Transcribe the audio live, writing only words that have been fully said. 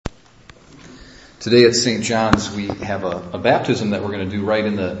Today at St. John's we have a baptism that we're going to do right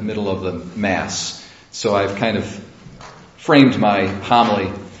in the middle of the Mass. So I've kind of framed my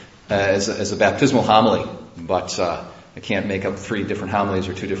homily as a baptismal homily, but I can't make up 3 different homilies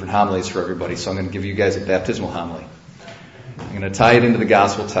or 2 different homilies for everybody, so I'm going to give you guys a baptismal homily. I'm going to tie it into the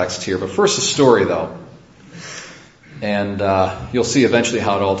gospel text here, but first a story though, and you'll see eventually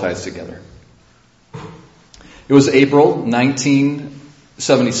how it all ties together. It was April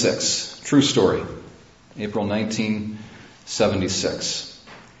 1976. True story. April 1976.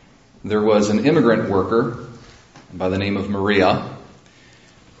 There was an immigrant worker by the name of Maria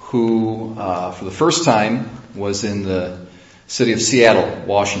who, for the first time, was in the city of Seattle,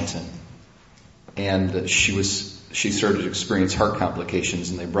 Washington. And she started to experience heart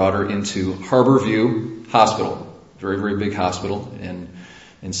complications, and they brought her into Harborview Hospital, very, very big hospital in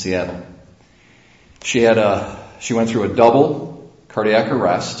Seattle. She went through a double cardiac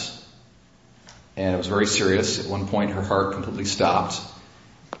arrest, and it was very serious. At one point, her heart completely stopped,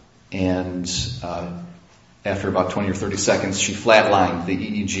 and after about 20 or 30 seconds, she flatlined the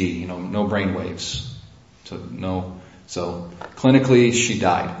EEG. No brain waves. So clinically, she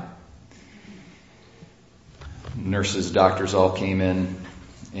died. Nurses, doctors all came in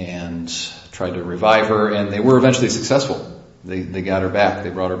and tried to revive her, and they were eventually successful. They got her back. They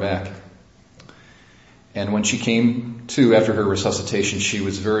brought her back. And when she came to after her resuscitation, she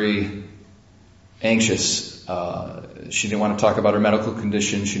was very anxious. She didn't want to talk about her medical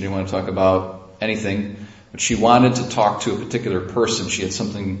condition. She didn't want to talk about anything, but she wanted to talk to a particular person. She had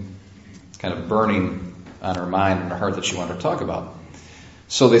something kind of burning on her mind and her heart that she wanted to talk about.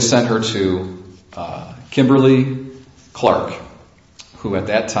 So they sent her to Kimberly Clark, who at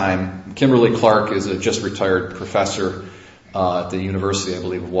that time, Kimberly Clark is a just retired professor at the University, I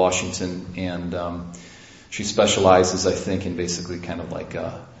believe, of Washington, and she specializes, I think, in basically kind of like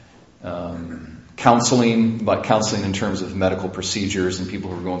counseling, but counseling in terms of medical procedures and people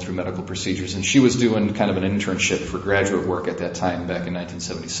who were going through medical procedures. And she was doing kind of an internship for graduate work at that time back in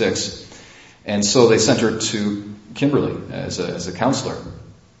 1976. And so they sent her to Kimberly as a counselor.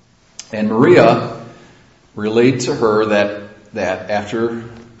 And Maria relayed to her that after,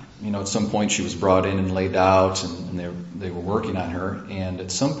 at some point she was brought in and laid out, and they were working on her, and at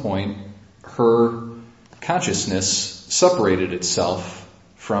some point her consciousness separated itself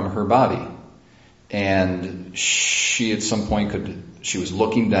from her body. And she at some point she was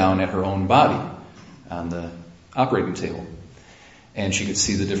looking down at her own body on the operating table. And she could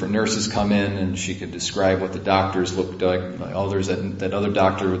see the different nurses come in, and she could describe what the doctors looked like. That other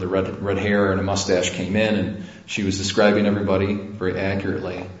doctor with the red hair and a mustache came in, and she was describing everybody very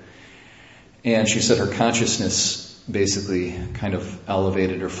accurately. And she said her consciousness basically kind of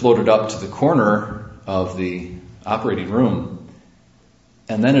elevated or floated up to the corner of the operating room.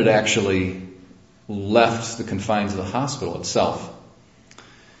 And then it actually left the confines of the hospital itself.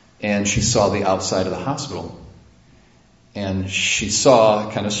 And she saw the outside of the hospital. And she saw,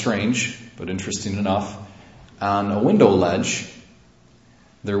 kind of strange, but interesting enough, on a window ledge,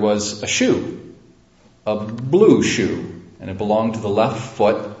 there was a shoe, a blue shoe, and it belonged to the left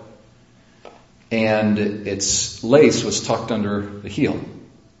foot, and its lace was tucked under the heel.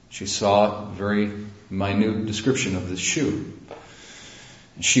 She saw a very minute description of this shoe.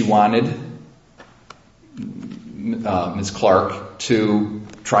 She wanted Ms. Clark to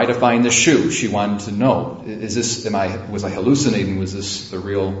try to find the shoe. She wanted to know, was I hallucinating? Was this the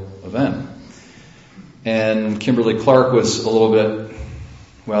real event? And Kimberly Clark was a little bit,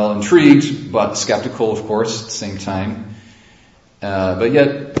 intrigued, but skeptical, of course, at the same time, but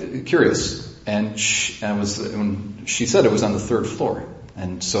yet curious. And she said it was on the 3rd floor.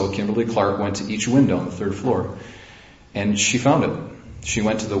 And so Kimberly Clark went to each window on the 3rd floor, and she found it. She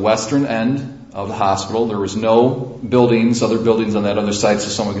went to the western end of the hospital. There was no other buildings on that other side, so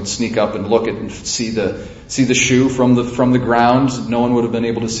someone could sneak up and look at and see the shoe from the ground. No one would have been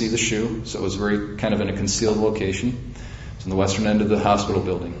able to see the shoe, so it was very kind of in a concealed location. It's on the western end of the hospital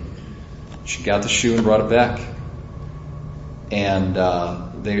building. She got the shoe and brought it back, and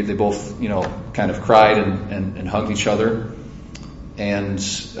they both kind of cried and hugged each other. And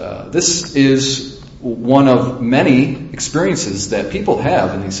this is one of many experiences that people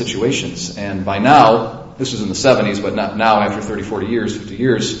have in these situations. And by now, this was in the 70s, but not now after 30, 40 years, 50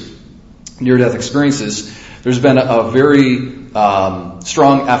 years, near-death experiences, there's been a very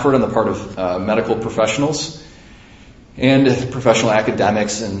strong effort on the part of medical professionals and professional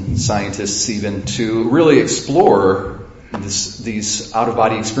academics and scientists even to really explore these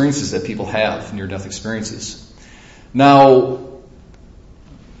out-of-body experiences that people have, near-death experiences. Now,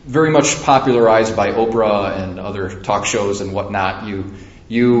 very much popularized by Oprah and other talk shows and whatnot, you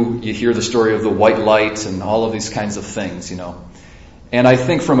you hear the story of the white light and all of these kinds of things, And I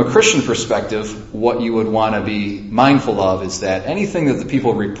think from a Christian perspective, what you would want to be mindful of is that anything that the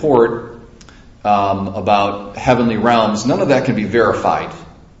people report about heavenly realms, none of that can be verified.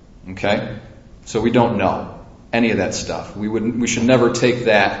 Okay? So we don't know any of that stuff. We should never take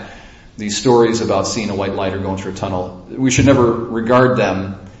these stories about seeing a white light or going through a tunnel, we should never regard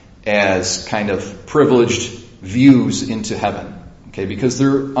them as kind of privileged views into heaven. Okay? Because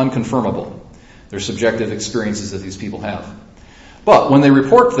they're unconfirmable. They're subjective experiences that these people have. But when they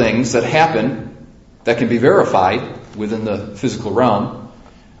report things that happen that can be verified within the physical realm,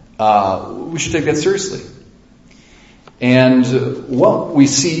 we should take that seriously. And what we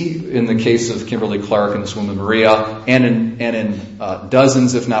see in the case of Kimberly Clark and this woman Maria, and in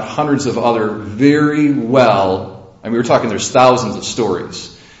dozens, if not hundreds of other very well, we were talking there's thousands of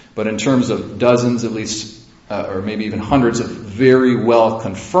stories, but in terms of dozens at least, or maybe even hundreds of very well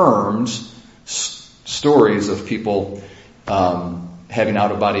confirmed stories of people having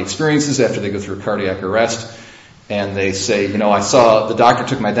out-of-body experiences after they go through cardiac arrest. And they say, I saw the doctor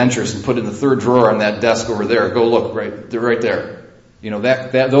took my dentures and put it in the third drawer on that desk over there. Go look, they're right there.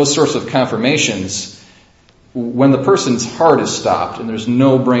 Those sorts of confirmations, when the person's heart is stopped and there's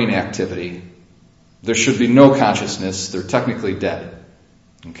no brain activity, there should be no consciousness. They're technically dead.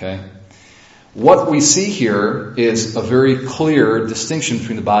 Okay? What we see here is a very clear distinction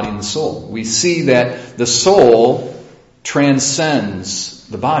between the body and the soul. We see that the soul transcends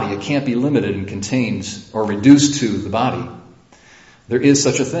the body. It can't be limited and contained or reduced to the body. There is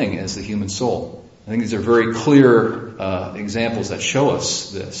such a thing as the human soul. I think these are very clear examples that show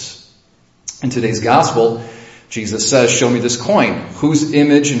us this. In today's gospel, Jesus says, "Show me this coin. Whose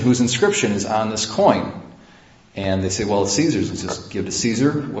image and whose inscription is on this coin?" And they say, "Well, it's Caesar's." He says, "Give to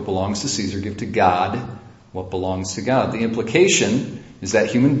Caesar what belongs to Caesar. Give to God what belongs to God." The implication is that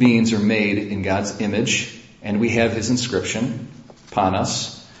human beings are made in God's image, and we have His inscription upon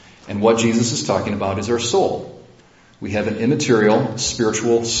us. And what Jesus is talking about is our soul. We have an immaterial,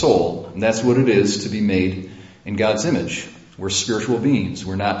 spiritual soul. And that's what it is to be made in God's image. We're spiritual beings.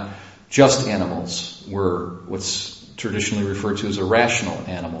 We're not just animals. We're what's traditionally referred to as a rational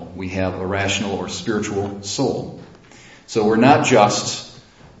animal. We have a rational or spiritual soul. So we're not just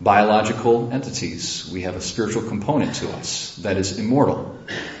biological entities. We have a spiritual component to us that is immortal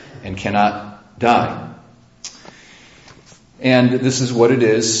and cannot die. And this is what it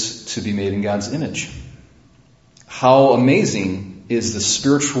is to be made in God's image. How amazing is the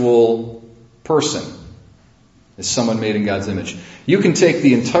spiritual person as someone made in God's image. You can take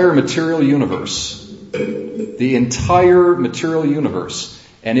the entire material universe,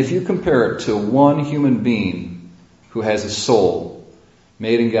 and if you compare it to one human being who has a soul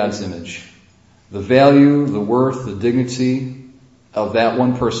made in God's image, the value, the worth, the dignity of that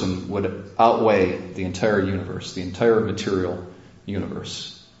one person would outweigh the entire universe, the entire material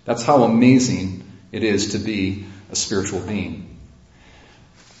universe. That's how amazing it is to be a spiritual being.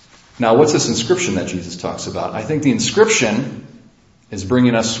 Now, what's this inscription that Jesus talks about? I think the inscription is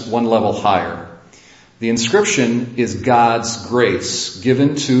bringing us one level higher. The inscription is God's grace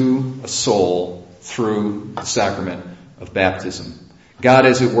given to a soul through the sacrament of baptism. God,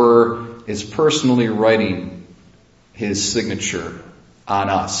 as it were, is personally writing His signature on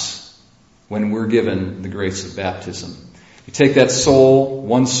us when we're given the grace of baptism. You take that soul,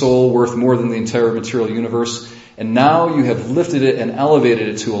 one soul worth more than the entire material universe, and now you have lifted it and elevated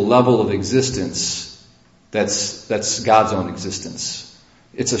it to a level of existence that's God's own existence.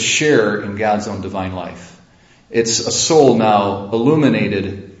 It's a share in God's own divine life. It's a soul now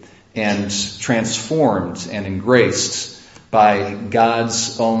illuminated and transformed and engraced by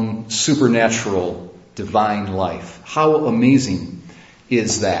God's own supernatural divine life. How amazing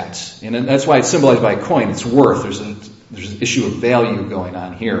is that? And that's why it's symbolized by a coin. It's worth. There's an issue of value going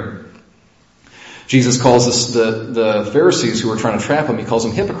on here. Jesus calls us the Pharisees who were trying to trap Him, He calls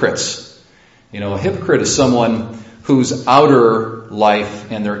them hypocrites. A hypocrite is someone whose outer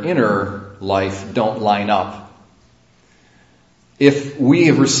life and their inner life don't line up. If we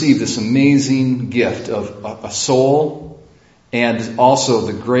have received this amazing gift of a soul and also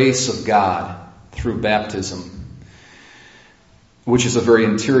the grace of God through baptism, which is a very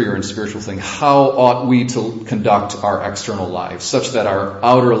interior and spiritual thing, how ought we to conduct our external lives such that our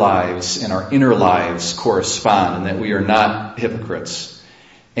outer lives and our inner lives correspond and that we are not hypocrites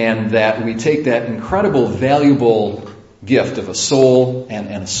and that we take that incredible, valuable gift of a soul and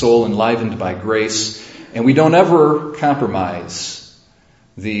a soul enlivened by grace and we don't ever compromise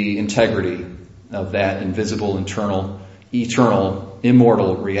the integrity of that invisible, internal, eternal,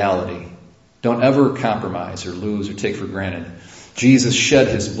 immortal reality. Don't ever compromise or lose or take for granted Jesus shed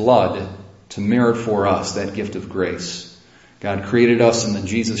his blood to merit for us that gift of grace. God created us, and then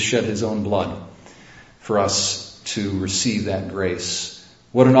Jesus shed his own blood for us to receive that grace.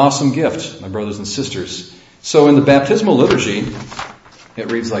 What an awesome gift, my brothers and sisters. So in the baptismal liturgy,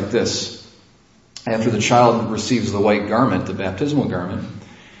 it reads like this. After the child receives the white garment, the baptismal garment,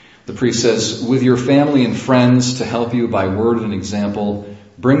 the priest says, with your family and friends to help you by word and example,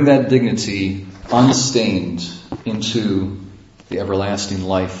 bring that dignity unstained into the everlasting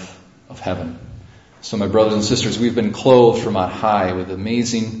life of heaven. So my brothers and sisters, we've been clothed from on high with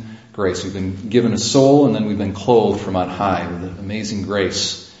amazing grace. We've been given a soul, and then we've been clothed from on high with amazing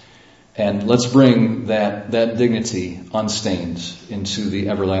grace. And let's bring that dignity unstained into the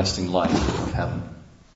everlasting life of heaven.